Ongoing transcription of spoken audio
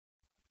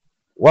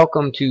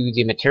Welcome to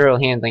the Material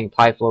Handling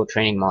piFLOW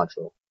training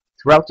module.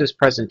 Throughout this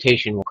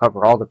presentation, we'll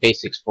cover all the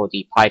basics for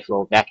the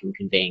piFLOW vacuum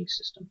conveying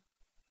system.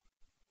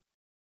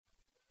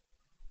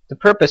 The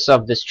purpose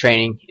of this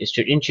training is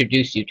to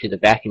introduce you to the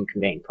vacuum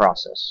conveying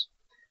process.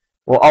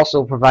 We'll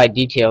also provide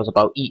details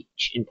about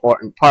each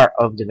important part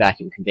of the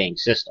vacuum conveying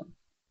system.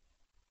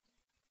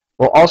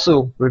 We'll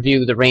also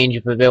review the range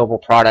of available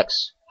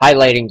products,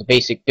 highlighting the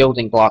basic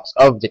building blocks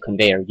of the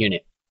conveyor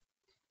unit.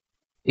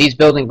 These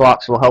building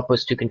blocks will help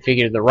us to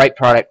configure the right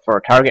product for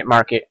a target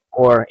market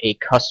or a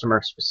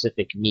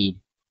customer-specific need.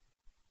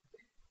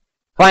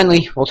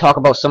 Finally, we'll talk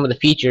about some of the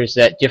features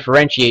that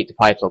differentiate the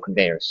piFLOW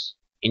conveyors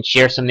and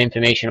share some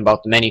information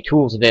about the many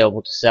tools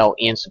available to sell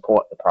and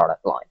support the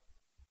product line.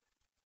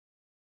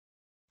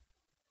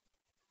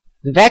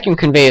 The vacuum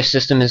conveyor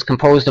system is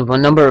composed of a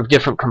number of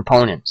different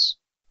components.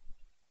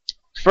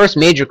 The first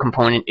major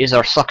component is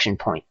our suction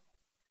point.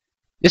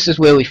 This is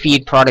where we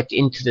feed product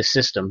into the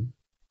system.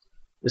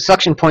 The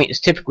suction point is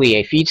typically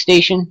a feed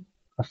station,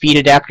 a feed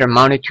adapter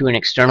mounted to an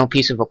external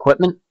piece of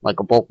equipment, like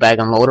a bulk bag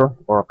unloader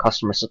or a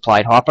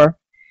customer-supplied hopper,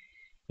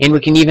 and we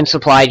can even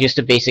supply just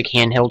a basic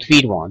handheld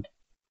feed wand.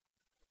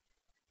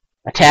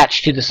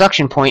 Attached to the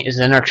suction point is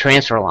then our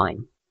transfer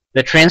line.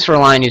 The transfer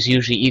line is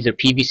usually either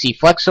PVC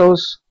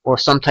flexos or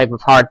some type of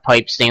hard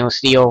pipe stainless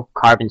steel,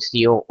 carbon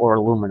steel, or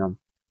aluminum.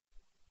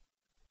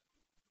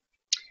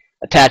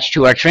 Attached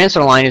to our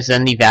transfer line is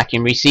then the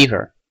vacuum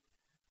receiver.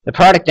 The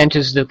product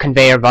enters the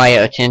conveyor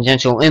via a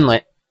tangential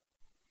inlet.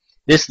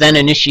 This then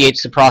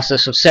initiates the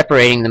process of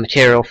separating the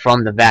material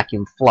from the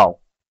vacuum flow.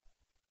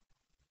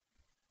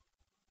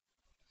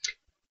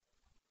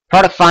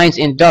 Product fines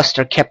and dust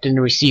are kept in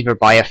the receiver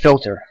by a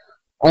filter.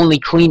 Only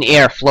clean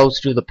air flows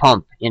through the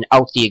pump and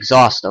out the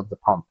exhaust of the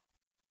pump.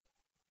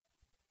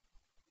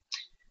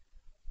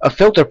 A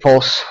filter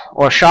pulse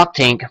or shock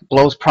tank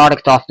blows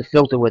product off the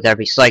filter with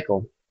every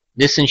cycle.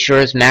 This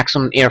ensures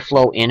maximum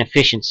airflow and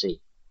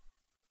efficiency.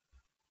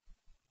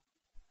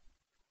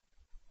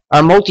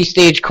 Our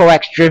multi-stage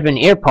coax-driven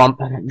air pump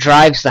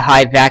drives the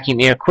high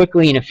vacuum air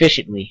quickly and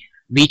efficiently,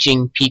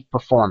 reaching peak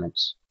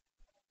performance.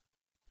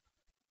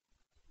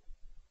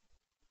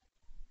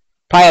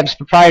 Piab's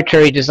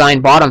proprietary design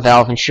bottom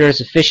valve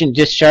ensures efficient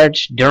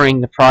discharge during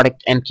the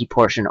product empty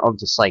portion of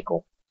the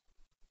cycle.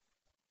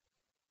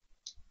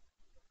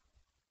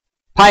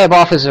 Piab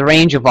offers a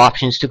range of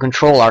options to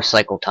control our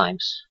cycle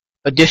times.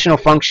 Additional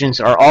functions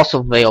are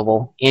also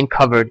available and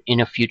covered in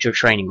a future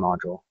training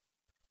module.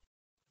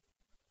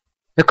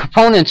 The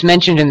components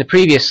mentioned in the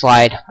previous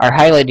slide are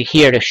highlighted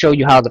here to show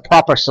you how the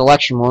proper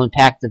selection will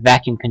impact the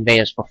vacuum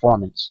conveyor's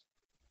performance.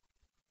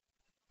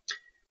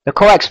 The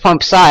coax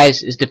pump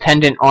size is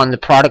dependent on the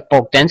product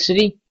bulk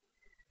density,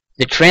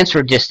 the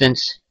transfer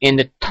distance, and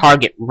the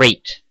target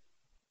rate.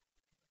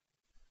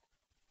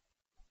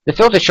 The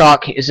filter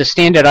shock is a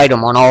standard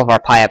item on all of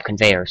our Piab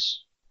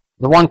conveyors.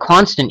 The one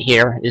constant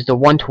here is the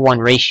 1-to-1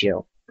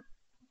 ratio.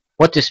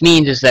 What this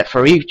means is that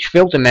for each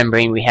filter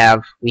membrane we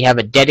have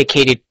a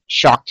dedicated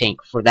shock tank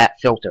for that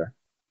filter.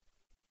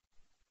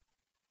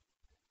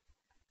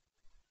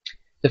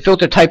 The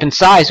filter type and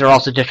size are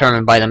also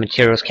determined by the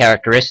material's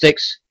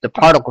characteristics, the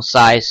particle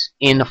size,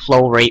 and the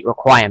flow rate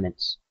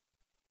requirements.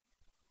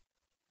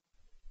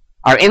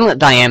 Our inlet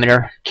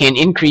diameter can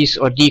increase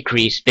or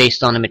decrease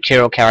based on the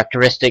material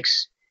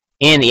characteristics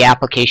and the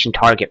application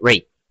target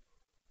rate.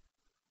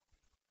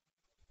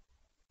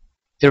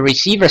 The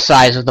receiver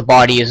size of the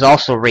body is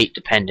also rate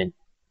dependent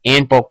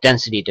and bulk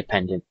density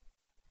dependent.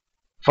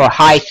 For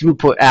high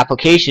throughput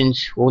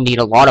applications, we'll need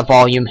a lot of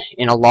volume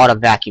and a lot of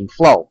vacuum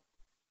flow.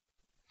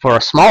 For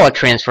a smaller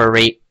transfer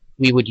rate,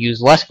 we would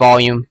use less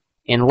volume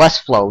and less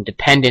flow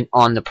dependent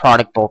on the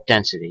product bulk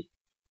density.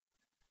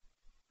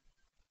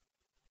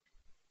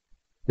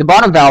 The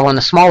bottom valve on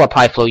the smaller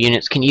piFLOW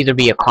units can either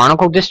be a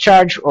conical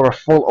discharge or a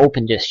full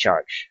open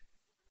discharge.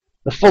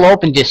 The full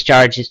open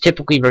discharge is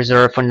typically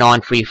reserved for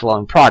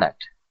non-free-flowing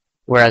product,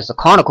 whereas the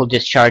conical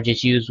discharge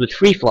is used with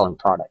free-flowing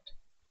product.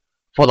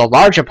 For the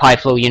larger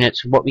piFLOW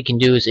units, what we can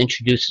do is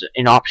introduce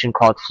an option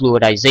called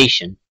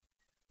fluidization.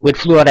 With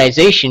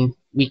fluidization,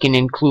 we can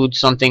include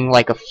something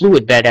like a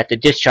fluid bed at the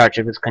discharge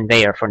of this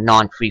conveyor for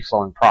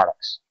non-free-flowing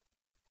products.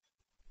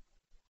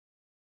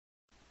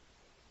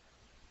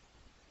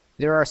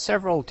 There are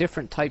several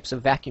different types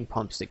of vacuum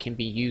pumps that can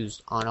be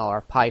used on our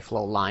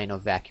piFLOW line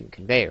of vacuum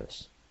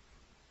conveyors.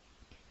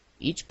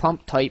 Each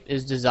pump type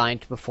is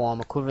designed to perform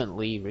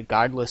equivalently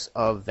regardless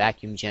of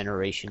vacuum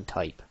generation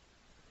type.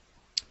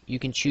 You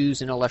can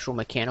choose an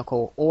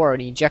electromechanical or an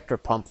ejector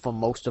pump for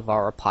most of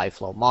our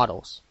piFLOW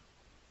models.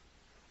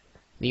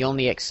 The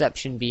only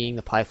exception being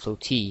the piFLOW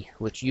T,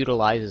 which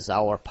utilizes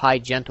our Pi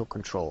Gentle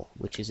control,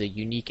 which is a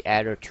unique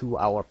adder to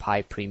our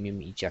Pi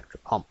Premium ejector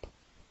pump.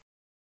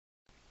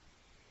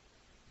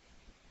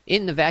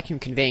 In the vacuum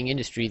conveying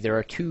industry, there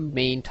are two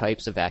main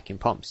types of vacuum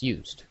pumps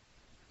used.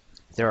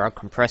 There are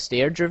compressed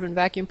air driven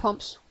vacuum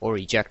pumps, or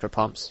ejector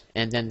pumps,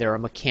 and then there are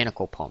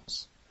mechanical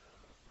pumps.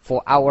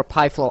 For our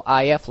piFLOW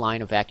IF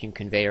line of vacuum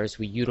conveyors,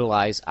 we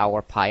utilize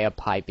our Piab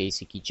Pi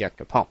Basic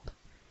ejector pump.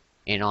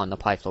 and on the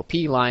piFLOW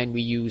P line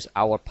we use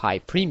our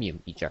piPremium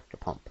ejector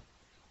pump.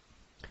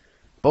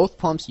 Both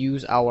pumps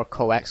use our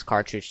coax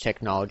cartridge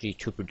technology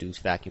to produce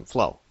vacuum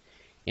flow,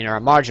 and are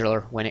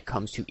modular when it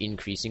comes to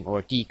increasing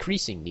or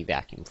decreasing the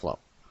vacuum flow.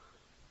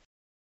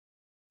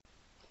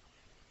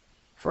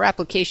 For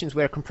applications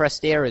where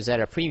compressed air is at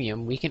a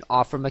premium, we can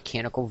offer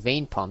mechanical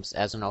vane pumps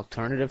as an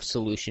alternative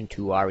solution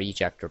to our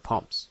ejector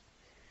pumps.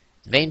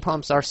 The vane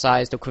pumps are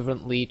sized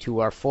equivalently to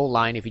our full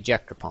line of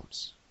ejector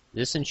pumps.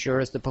 This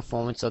ensures the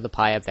performance of the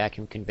Piab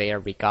vacuum conveyor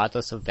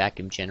regardless of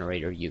vacuum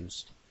generator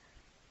used.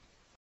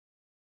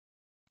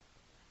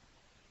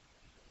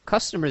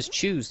 Customers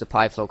choose the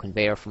piFLOW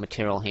conveyor for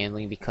material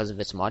handling because of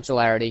its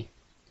modularity,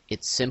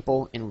 its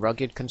simple and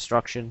rugged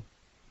construction,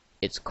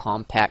 its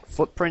compact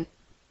footprint,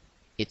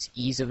 its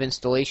ease of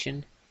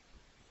installation,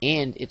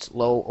 and its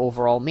low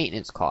overall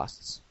maintenance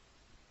costs.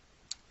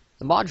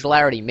 The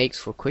modularity makes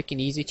for quick and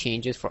easy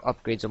changes for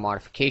upgrades or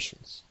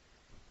modifications.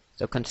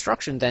 The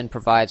construction then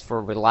provides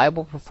for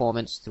reliable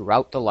performance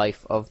throughout the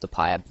life of the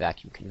Piab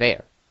vacuum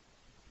conveyor.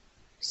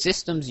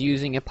 Systems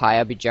using a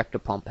Piab ejector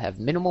pump have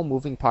minimal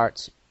moving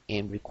parts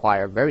and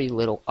require very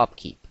little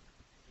upkeep.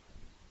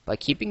 By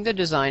keeping the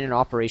design and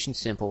operation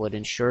simple, it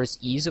ensures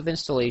ease of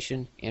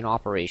installation and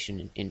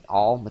operation in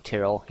all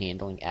material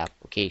handling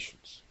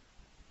applications.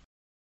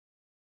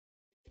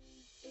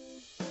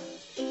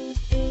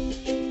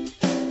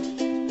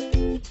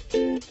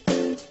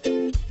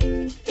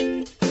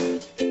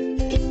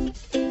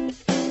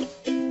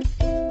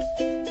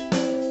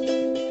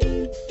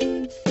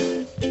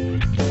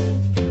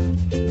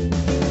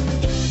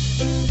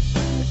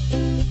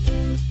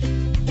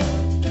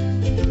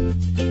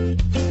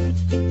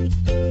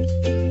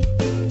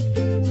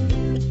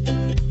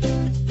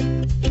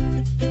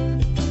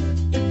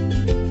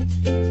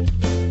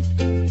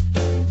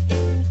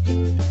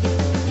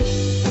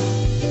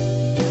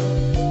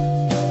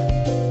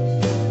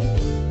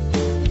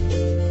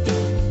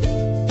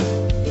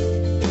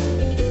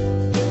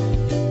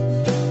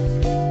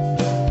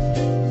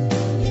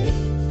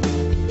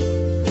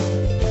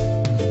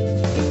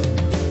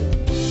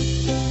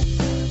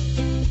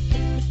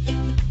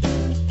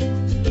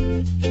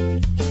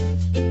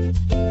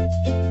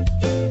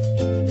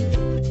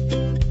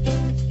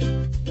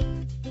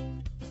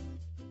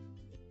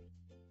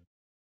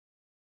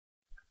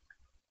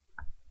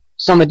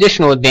 Some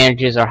additional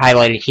advantages are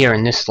highlighted here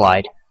in this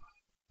slide.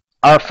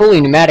 Our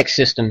fully pneumatic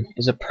system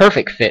is a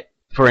perfect fit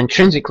for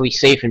intrinsically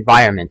safe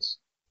environments.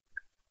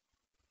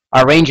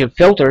 Our range of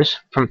filters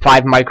from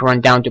 5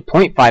 micron down to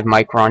 0.5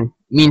 micron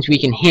means we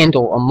can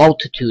handle a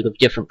multitude of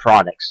different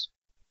products.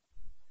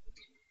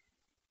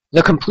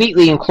 The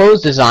completely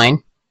enclosed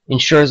design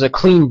ensures a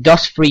clean,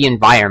 dust-free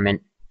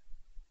environment.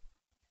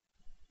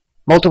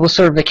 Multiple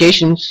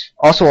certifications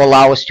also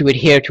allow us to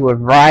adhere to a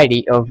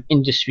variety of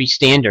industry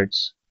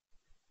standards.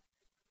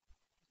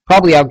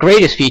 Probably our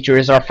greatest feature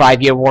is our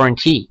 5-year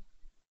warranty.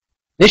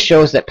 This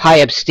shows that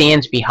Piab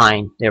stands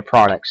behind their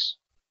products.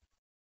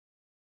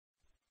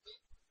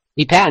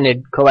 The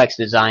patented coax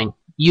design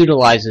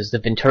utilizes the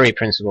Venturi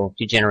principle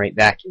to generate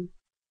vacuum.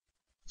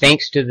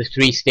 Thanks to the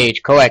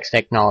 3-stage coax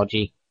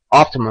technology,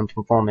 optimum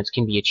performance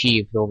can be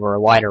achieved over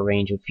a wider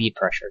range of feed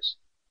pressures.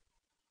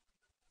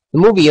 The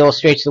movie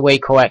illustrates the way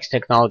coax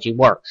technology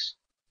works.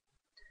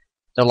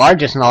 The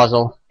largest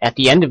nozzle at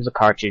the end of the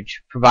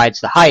cartridge provides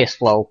the highest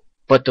flow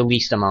but the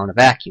least amount of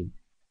vacuum.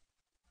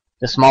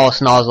 The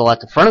smallest nozzle at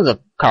the front of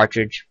the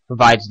cartridge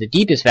provides the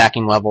deepest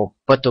vacuum level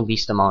but the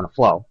least amount of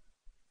flow.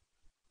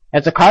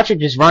 As the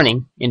cartridge is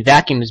running and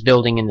vacuum is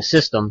building in the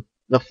system,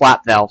 the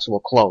flap valves will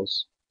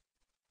close.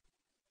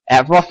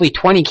 At roughly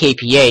 20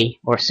 kPa,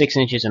 or 6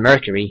 inches of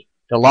mercury,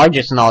 the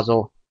largest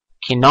nozzle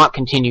cannot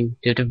continue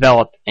to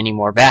develop any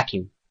more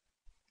vacuum.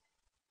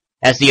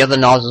 As the other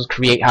nozzles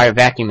create higher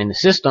vacuum in the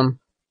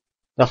system,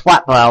 the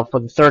flap valve for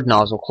the third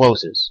nozzle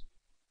closes.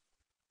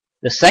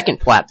 The second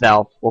flap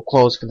valve will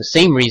close for the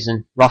same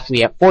reason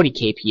roughly at 40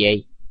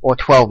 kPa, or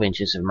 12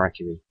 inches of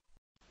mercury.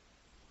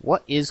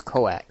 What is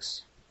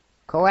coax?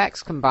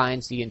 Coax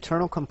combines the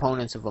internal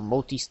components of a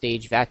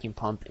multi-stage vacuum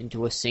pump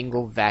into a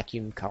single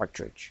vacuum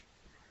cartridge.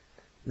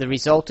 The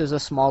result is a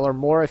smaller,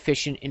 more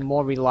efficient, and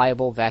more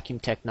reliable vacuum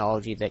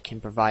technology that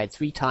can provide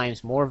 3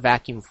 times more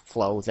vacuum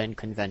flow than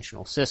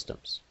conventional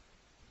systems.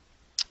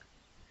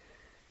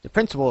 The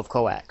principle of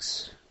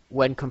coax.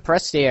 When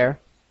compressed air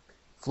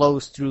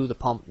flows through the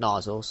pump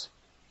nozzles,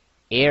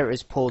 air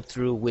is pulled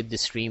through with the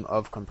stream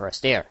of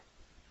compressed air.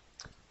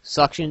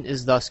 Suction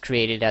is thus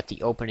created at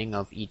the opening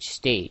of each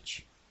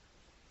stage.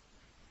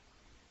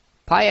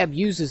 Piab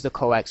uses the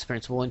coax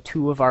principle in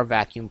 2 of our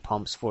vacuum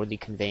pumps for the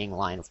conveying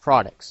line of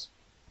products.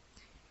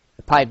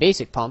 The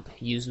piBasic pump,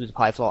 used with the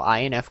piFLOW I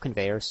and F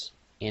conveyors,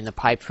 and the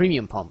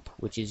piPremium pump,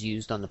 which is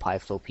used on the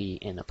piFLOW P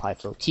and the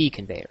piFLOW T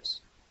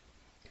conveyors.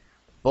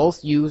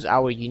 Both use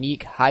our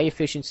unique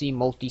high-efficiency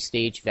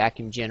multi-stage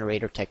vacuum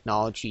generator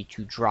technology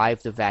to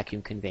drive the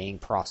vacuum conveying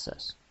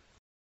process.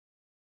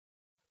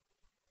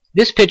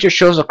 This picture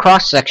shows a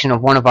cross-section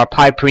of one of our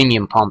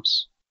piPremium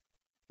pumps.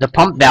 The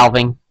pump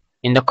valving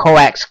and the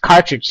coax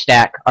cartridge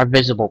stack are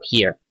visible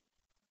here.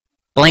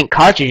 Blank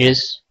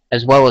cartridges,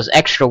 as well as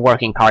extra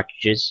working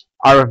cartridges,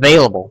 are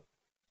available.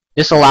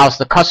 This allows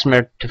the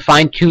customer to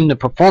fine-tune the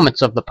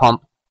performance of the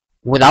pump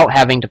without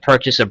having to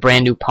purchase a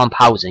brand new pump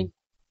housing.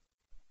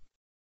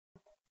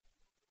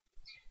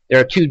 There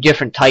are two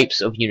different types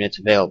of units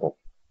available.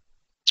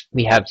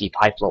 We have the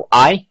piFLOW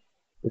I,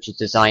 which is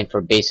designed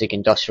for basic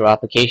industrial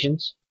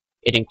applications.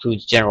 It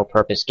includes general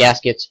purpose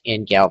gaskets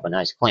and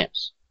galvanized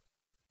clamps.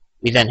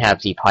 We then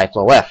have the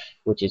piFLOW F,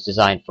 which is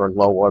designed for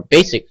low or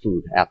basic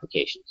food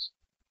applications.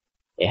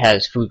 It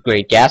has food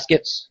grade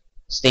gaskets,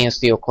 stainless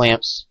steel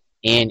clamps,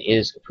 and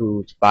is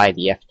approved by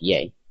the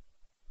FDA.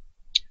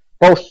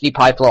 Both the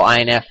piFLOW I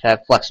and F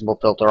have flexible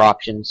filter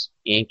options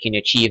and can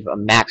achieve a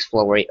max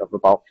flow rate of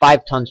about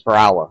 5 tons per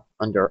hour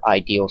under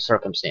ideal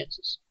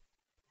circumstances.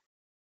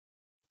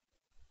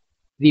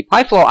 The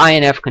piFLOW I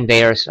and F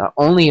conveyors are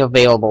only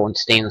available in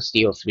stainless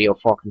steel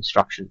 304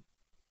 construction.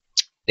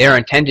 They are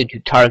intended to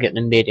target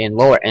the mid and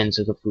lower ends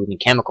of the food and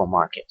chemical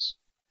markets.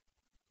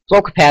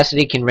 Flow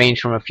capacity can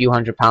range from a few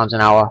hundred pounds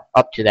an hour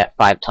up to that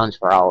 5 tons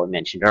per hour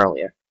mentioned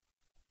earlier.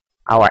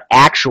 Our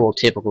actual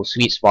typical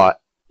sweet spot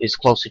is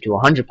closer to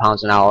 100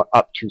 pounds an hour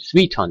up to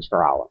 3 tons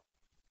per hour.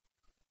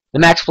 The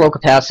max flow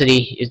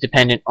capacity is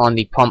dependent on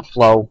the pump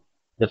flow,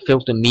 the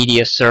filter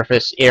media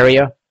surface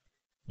area,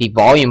 the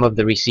volume of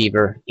the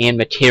receiver, and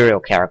material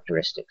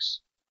characteristics.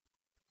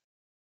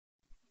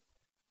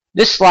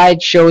 This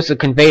slide shows the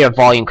conveyor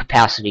volume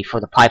capacity for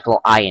the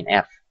piFLOW I and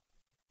F.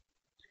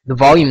 The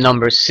volume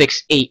numbers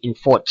 6, 8, and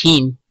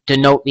 14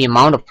 denote the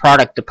amount of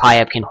product the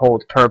Piab can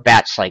hold per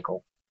batch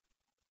cycle.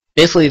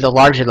 Basically, the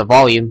larger the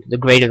volume, the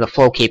greater the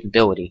flow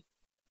capability.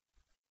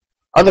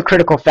 Other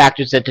critical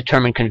factors that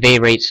determine convey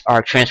rates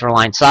are transfer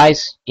line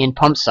size and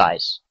pump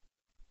size.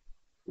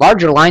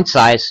 Larger line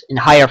size and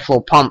higher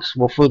flow pumps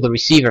will fill the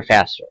receiver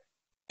faster,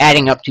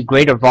 adding up to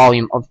greater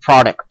volume of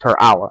product per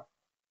hour.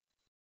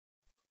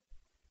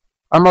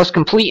 Our most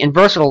complete and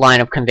versatile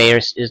line of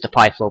conveyors is the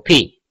piFLOW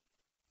P.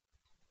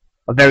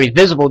 A very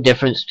visible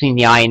difference between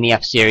the I and the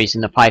F series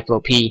and the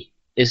piFLOW P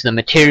is the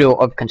material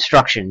of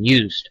construction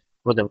used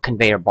for the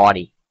conveyor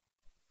body.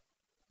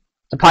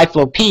 The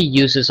piFLOW P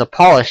uses a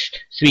polished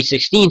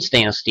 316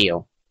 stainless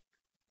steel,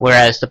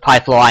 whereas the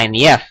piFLOW I and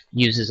the F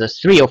uses a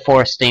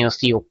 304 stainless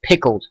steel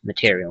pickled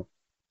material.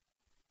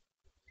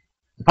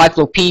 The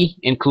piFLOW P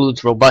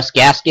includes robust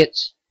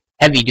gaskets,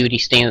 heavy-duty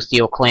stainless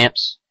steel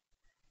clamps,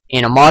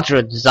 and a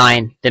modular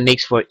design that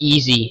makes for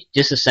easy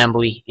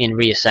disassembly and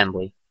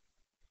reassembly.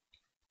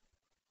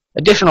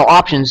 Additional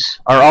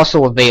options are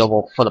also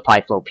available for the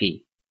piFLOW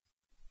P.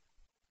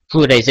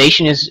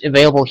 Fluidization is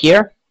available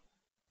here,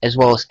 as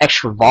well as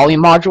extra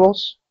volume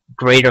modules,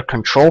 greater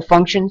control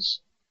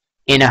functions,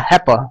 and a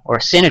HEPA or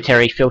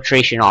sanitary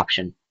filtration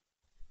option.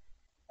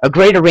 A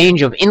greater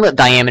range of inlet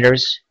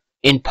diameters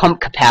and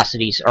pump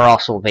capacities are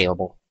also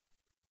available.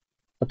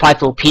 The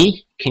piFLOW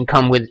P can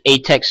come with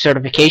ATEX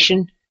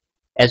certification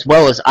as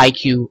well as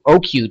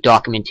IQ/OQ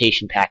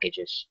documentation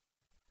packages.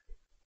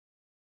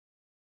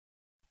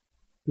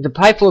 The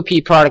piFLOW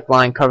P product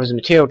line covers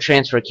material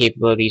transfer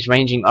capabilities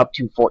ranging up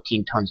to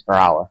 14 tons per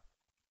hour.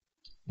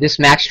 This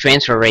max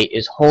transfer rate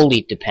is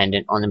wholly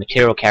dependent on the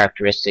material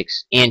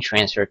characteristics and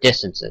transfer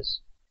distances.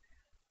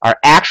 Our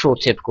actual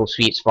typical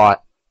sweet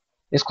spot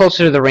is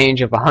closer to the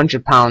range of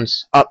 100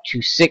 pounds up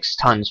to 6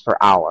 tons per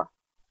hour.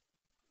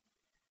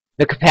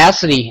 The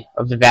capacity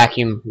of the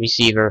vacuum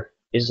receiver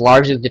is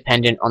largely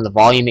dependent on the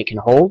volume it can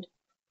hold,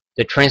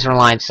 the transfer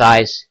line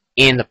size,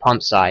 and the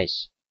pump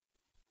size.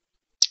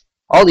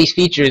 All these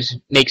features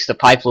makes the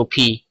piFLOW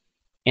P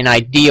an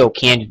ideal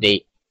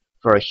candidate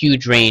for a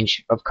huge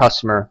range of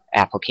customer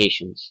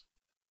applications.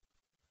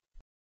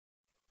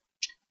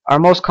 Our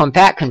most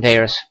compact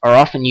conveyors are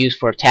often used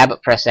for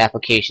tablet press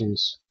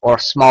applications or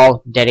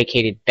small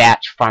dedicated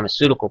batch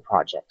pharmaceutical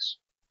projects.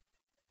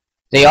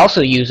 They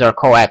also use our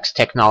coax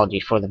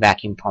technology for the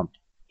vacuum pump,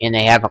 and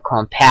they have a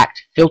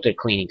compact filter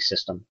cleaning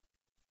system.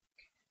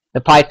 The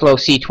piFLOW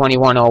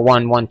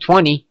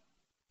C2101-120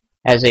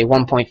 has a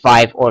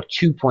 1.5 or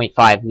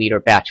 2.5 liter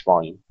batch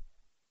volume.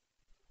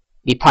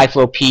 The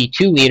piFLOW P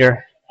 2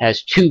 liter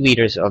has 2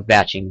 liters of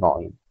batching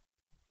volume.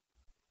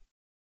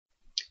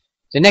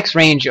 The next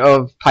range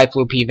of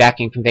piFLOW P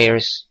vacuum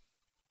conveyors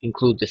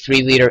include the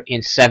 3 liter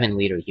and 7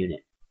 liter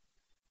unit.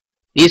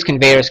 These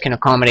conveyors can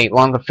accommodate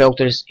longer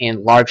filters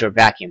and larger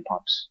vacuum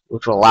pumps,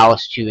 which will allow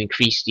us to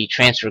increase the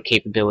transfer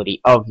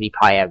capability of the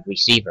Piab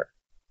receiver.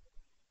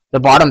 The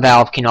bottom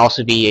valve can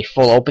also be a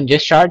full open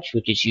discharge,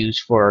 which is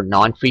used for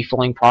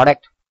non-free-flowing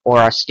product, or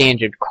our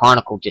standard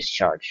conical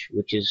discharge,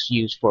 which is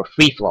used for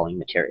free-flowing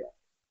material.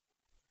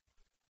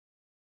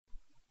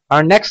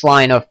 Our next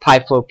line of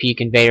piFLOW P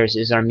conveyors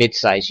is our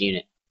mid-size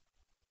unit.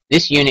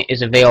 This unit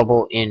is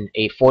available in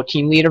a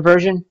 14-liter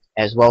version,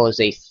 as well as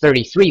a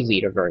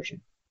 33-liter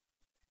version.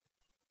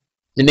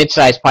 The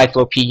mid-size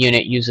piFLOW P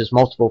unit uses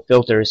multiple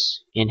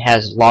filters and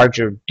has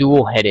larger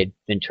dual-headed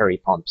Venturi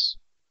pumps.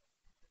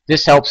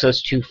 This helps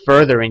us to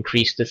further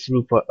increase the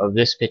throughput of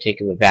this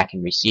particular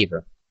vacuum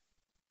receiver.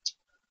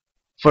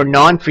 For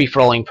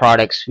non-free-flowing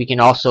products, we can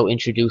also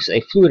introduce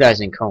a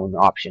fluidizing cone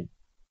option.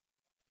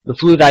 The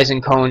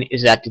fluidizing cone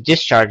is at the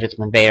discharge of the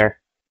conveyor,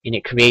 and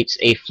it creates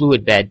a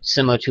fluid bed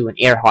similar to an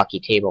air hockey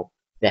table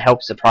that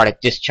helps the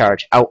product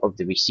discharge out of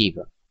the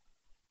receiver.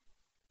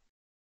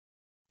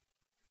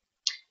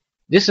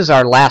 This is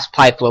our last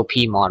piFLOW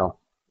P model,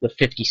 the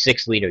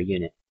 56-liter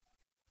unit.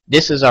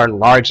 This is our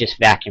largest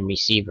vacuum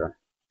receiver.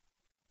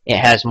 It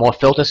has more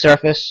filter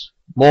surface,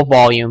 more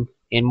volume,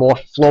 and more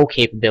flow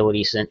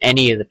capabilities than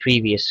any of the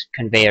previous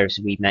conveyors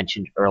we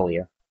mentioned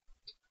earlier.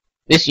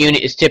 This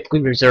unit is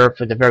typically reserved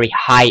for the very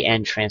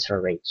high-end transfer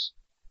rates.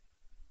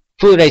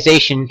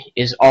 Fluidization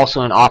is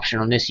also an option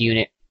on this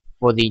unit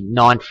for the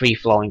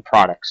non-free-flowing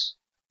products.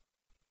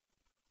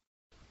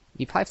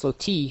 The piFLOW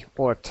T,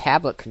 or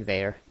tablet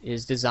conveyor,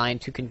 is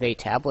designed to convey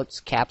tablets,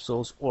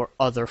 capsules, or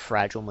other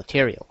fragile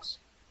materials.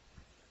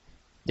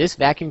 This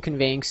vacuum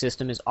conveying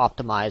system is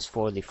optimized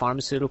for the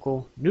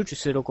pharmaceutical,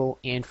 nutraceutical,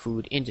 and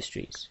food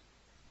industries.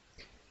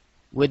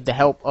 With the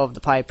help of the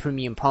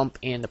piPremium pump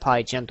and the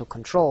piGentle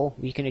control,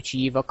 we can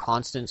achieve a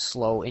constant,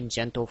 slow, and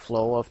gentle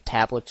flow of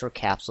tablets or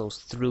capsules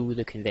through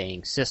the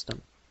conveying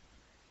system.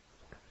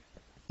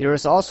 There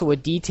is also a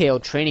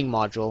detailed training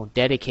module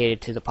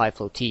dedicated to the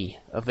piFLOW T,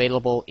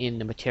 available in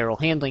the material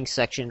handling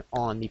section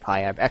on the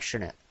Piab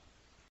extranet.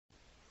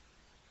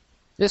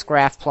 This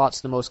graph plots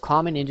the most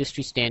common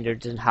industry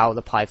standards and how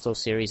the piFLOW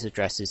series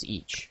addresses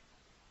each.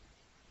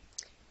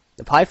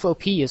 The piFLOW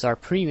P is our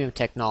premium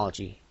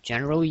technology,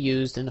 generally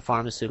used in the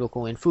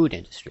pharmaceutical and food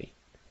industry.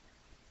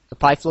 The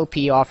piFLOW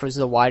P offers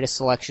the widest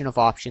selection of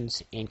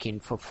options and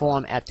can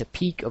perform at the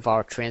peak of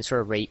our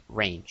transfer rate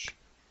range.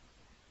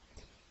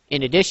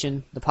 In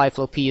addition, the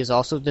piFLOW P is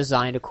also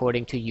designed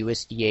according to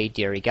USDA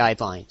dairy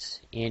guidelines,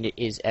 and it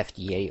is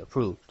FDA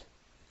approved.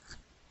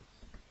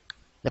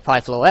 The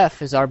piFLOW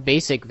F is our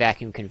basic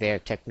vacuum conveyor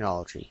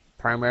technology,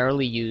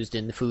 primarily used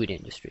in the food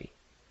industry.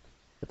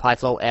 The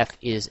piFLOW F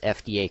is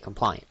FDA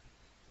compliant.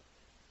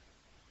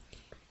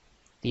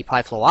 The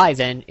piFLOW I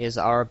then is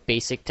our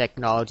basic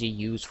technology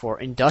used for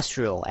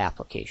industrial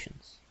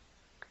applications.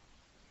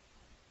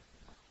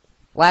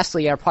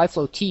 Lastly, our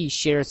piFLOW T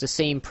shares the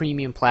same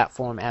premium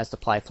platform as the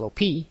piFLOW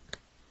P,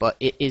 but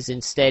it is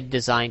instead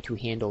designed to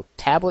handle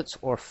tablets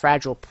or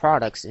fragile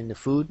products in the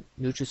food,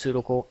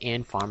 nutraceutical,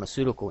 and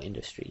pharmaceutical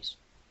industries.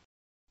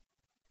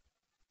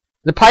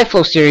 The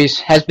piFLOW series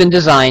has been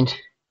designed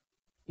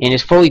and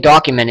is fully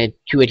documented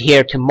to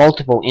adhere to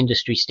multiple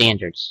industry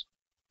standards.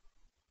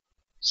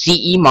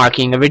 CE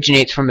marking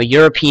originates from a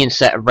European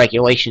set of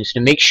regulations to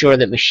make sure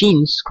that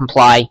machines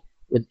comply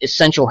with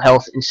essential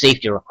health and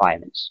safety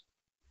requirements.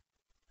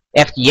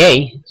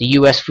 FDA, the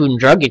U.S. Food and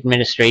Drug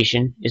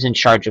Administration, is in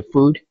charge of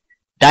food,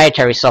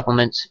 dietary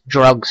supplements,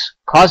 drugs,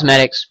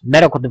 cosmetics,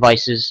 medical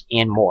devices,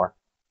 and more.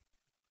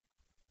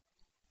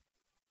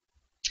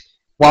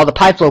 While the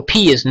piFLOW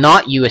P is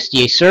not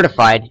USDA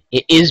certified,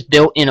 it is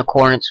built in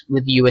accordance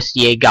with the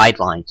USDA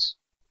guidelines.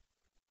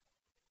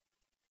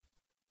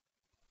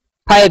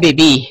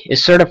 Piab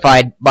is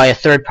certified by a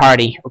third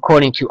party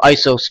according to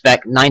ISO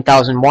Spec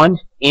 9001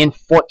 and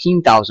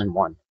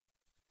 14001.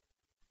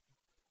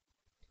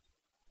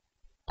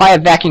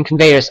 Piab vacuum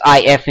conveyors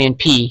IF and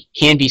P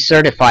can be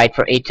certified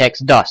for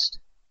ATEX dust.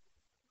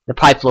 The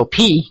piFLOW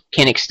P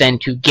can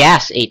extend to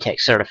gas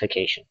ATEX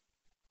certification.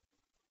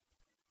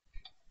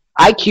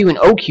 IQ and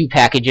OQ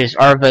packages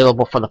are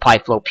available for the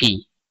piFLOW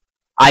P.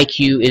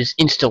 IQ is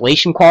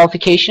installation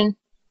qualification,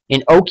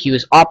 and OQ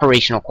is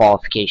operational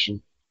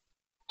qualification.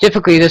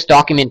 Typically, this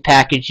document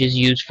package is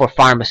used for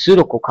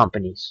pharmaceutical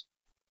companies.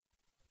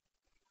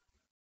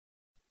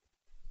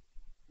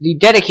 The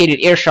dedicated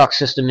air shock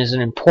system is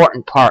an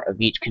important part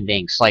of each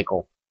conveying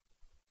cycle.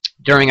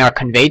 During our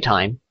convey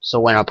time, so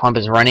when our pump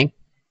is running,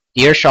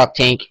 the air shock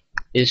tank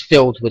is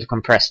filled with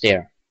compressed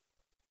air.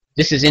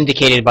 This is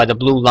indicated by the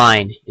blue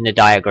line in the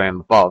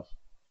diagram above.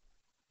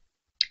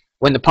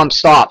 When the pump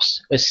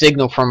stops, a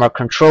signal from our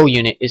control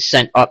unit is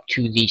sent up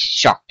to the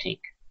shock tank.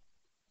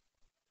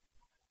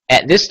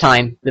 At this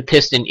time, the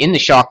piston in the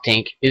shock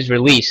tank is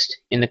released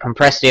and the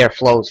compressed air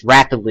flows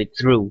rapidly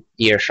through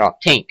the air shock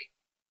tank.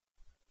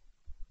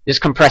 This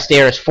compressed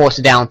air is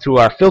forced down through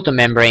our filter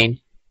membrane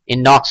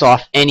and knocks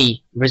off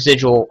any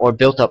residual or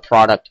built-up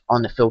product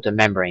on the filter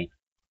membrane.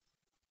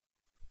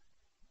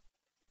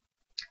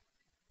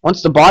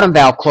 Once the bottom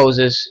valve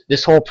closes,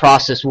 this whole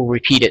process will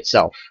repeat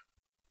itself.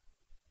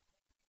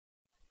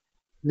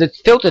 The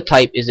filter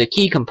type is a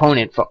key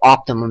component for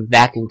optimum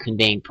vacuum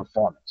conveying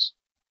performance.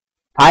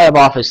 Piab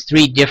offers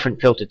 3 different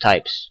filter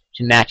types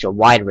to match a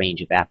wide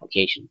range of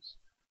applications.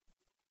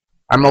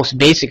 Our most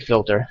basic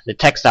filter, the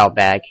textile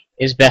bag,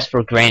 is best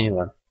for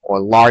granular or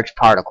large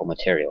particle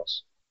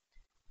materials.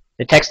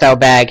 The textile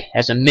bag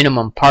has a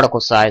minimum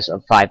particle size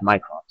of 5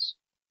 microns.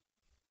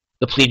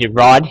 The pleated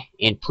rod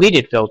and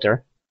pleated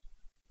filter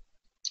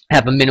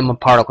have a minimum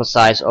particle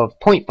size of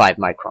 0.5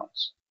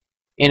 microns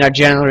and are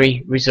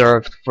generally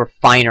reserved for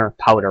finer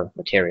powder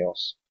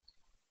materials.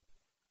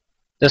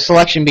 The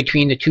selection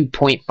between the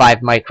 2.5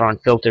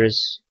 micron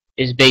filters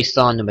is based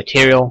on the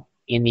material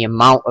and the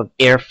amount of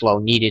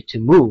airflow needed to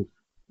move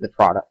the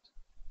product.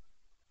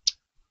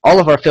 All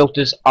of our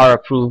filters are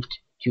approved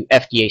to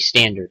FDA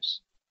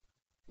standards.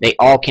 They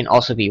all can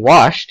also be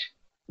washed,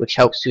 which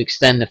helps to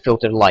extend the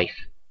filter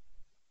life.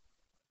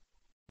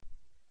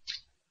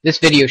 This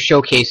video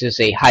showcases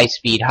a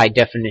high-speed,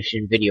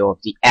 high-definition video of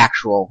the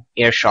actual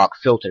air shock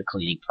filter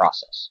cleaning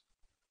process.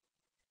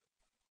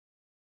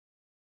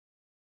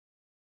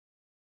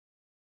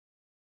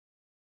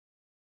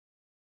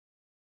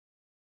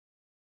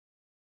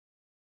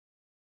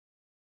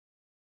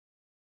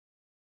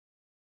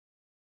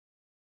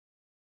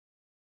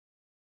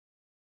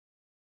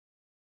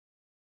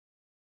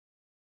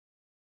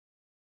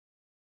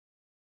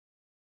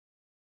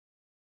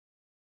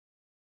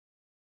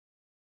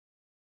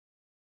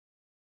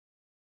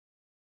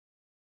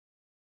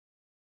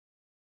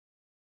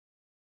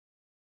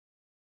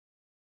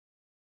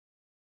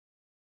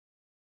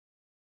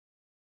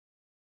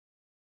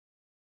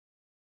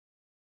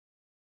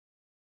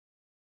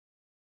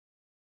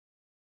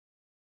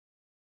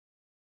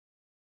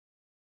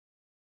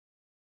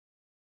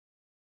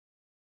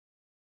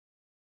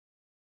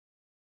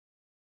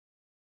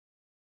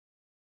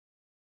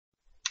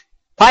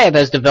 Piab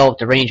has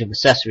developed a range of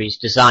accessories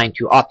designed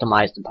to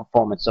optimize the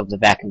performance of the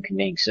vacuum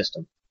conveying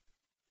system.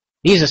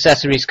 These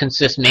accessories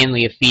consist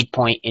mainly of feed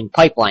point and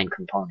pipeline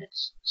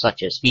components,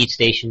 such as feed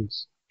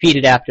stations,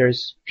 feed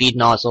adapters, feed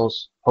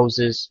nozzles,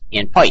 hoses,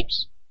 and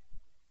pipes.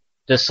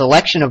 The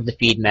selection of the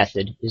feed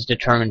method is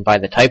determined by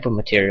the type of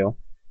material,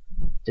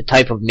 the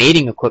type of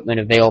mating equipment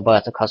available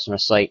at the customer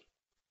site,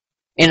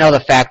 and other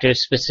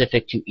factors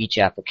specific to each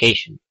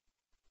application.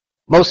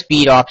 Most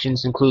feed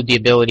options include the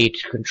ability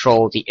to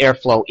control the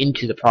airflow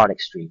into the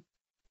product stream.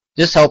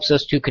 This helps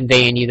us to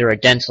convey in either a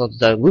dense or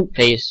dilute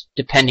phase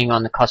depending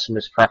on the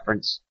customer's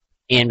preference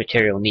and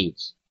material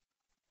needs.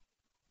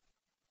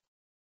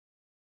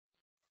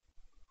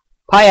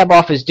 Piab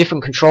offers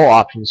different control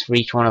options for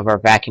each one of our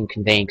vacuum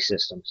conveying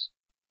systems.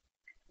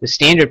 The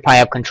standard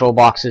Piab control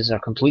boxes are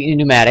completely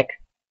pneumatic,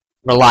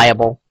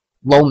 reliable,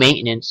 low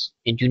maintenance,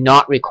 and do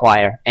not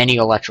require any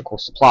electrical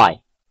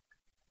supply.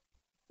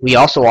 We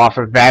also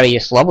offer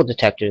various level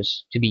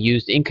detectors to be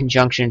used in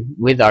conjunction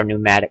with our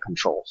pneumatic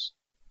controls.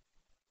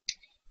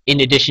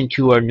 In addition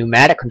to our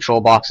pneumatic control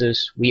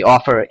boxes, we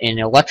offer an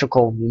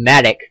electrical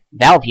pneumatic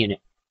valve unit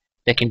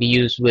that can be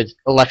used with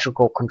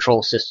electrical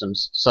control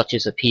systems such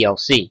as a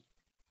PLC.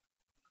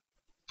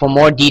 For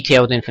more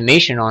detailed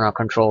information on our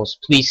controls,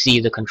 please see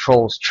the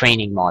controls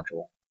training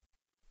module.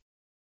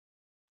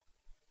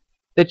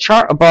 The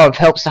chart above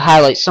helps to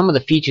highlight some of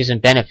the features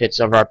and benefits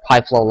of our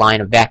piFLOW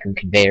line of vacuum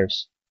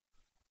conveyors.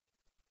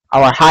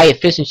 Our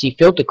high-efficiency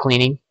filter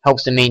cleaning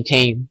helps to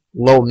maintain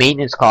low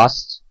maintenance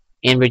costs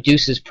and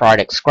reduces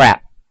product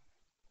scrap.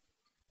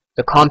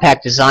 The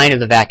compact design of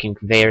the vacuum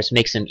conveyors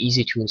makes them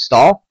easy to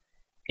install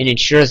and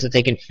ensures that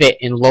they can fit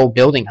in low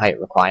building height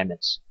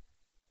requirements.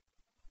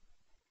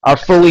 Our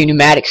fully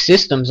pneumatic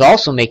systems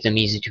also make them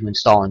easy to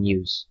install and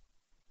use,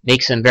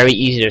 makes them very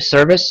easy to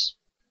service,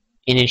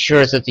 and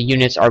ensures that the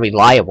units are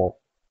reliable.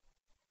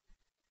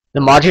 The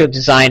modular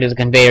design of the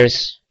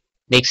conveyors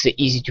makes it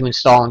easy to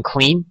install and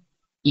clean,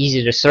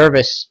 easy to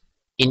service,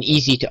 and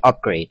easy to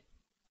upgrade.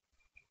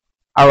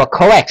 Our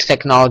coax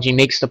technology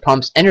makes the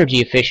pumps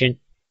energy efficient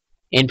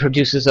and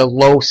produces a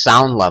low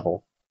sound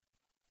level.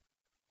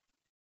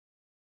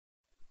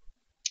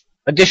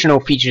 Additional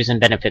features and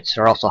benefits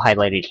are also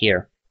highlighted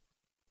here.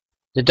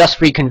 The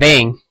dust-free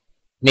conveying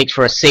makes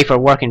for a safer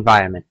work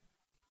environment.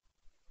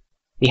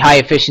 The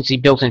high-efficiency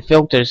built-in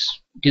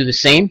filters do the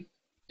same.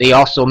 They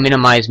also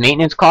minimize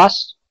maintenance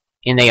costs,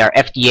 and they are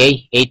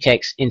FDA,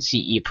 ATEX, and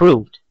CE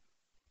approved.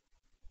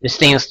 The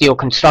stainless steel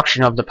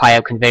construction of the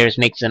Piab conveyors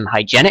makes them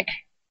hygienic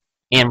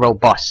and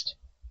robust.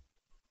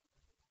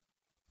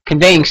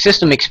 Conveying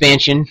system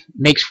expansion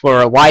makes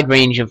for a wide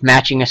range of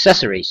matching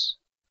accessories.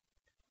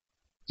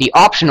 The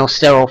optional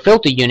sterile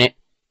filter unit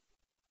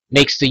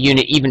makes the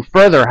unit even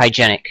further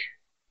hygienic,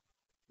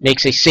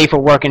 makes a safer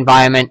work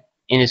environment,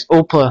 and is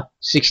OPA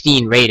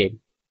 16 rated,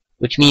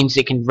 which means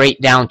it can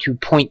rate down to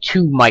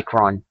 0.2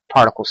 micron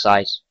particle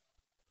size.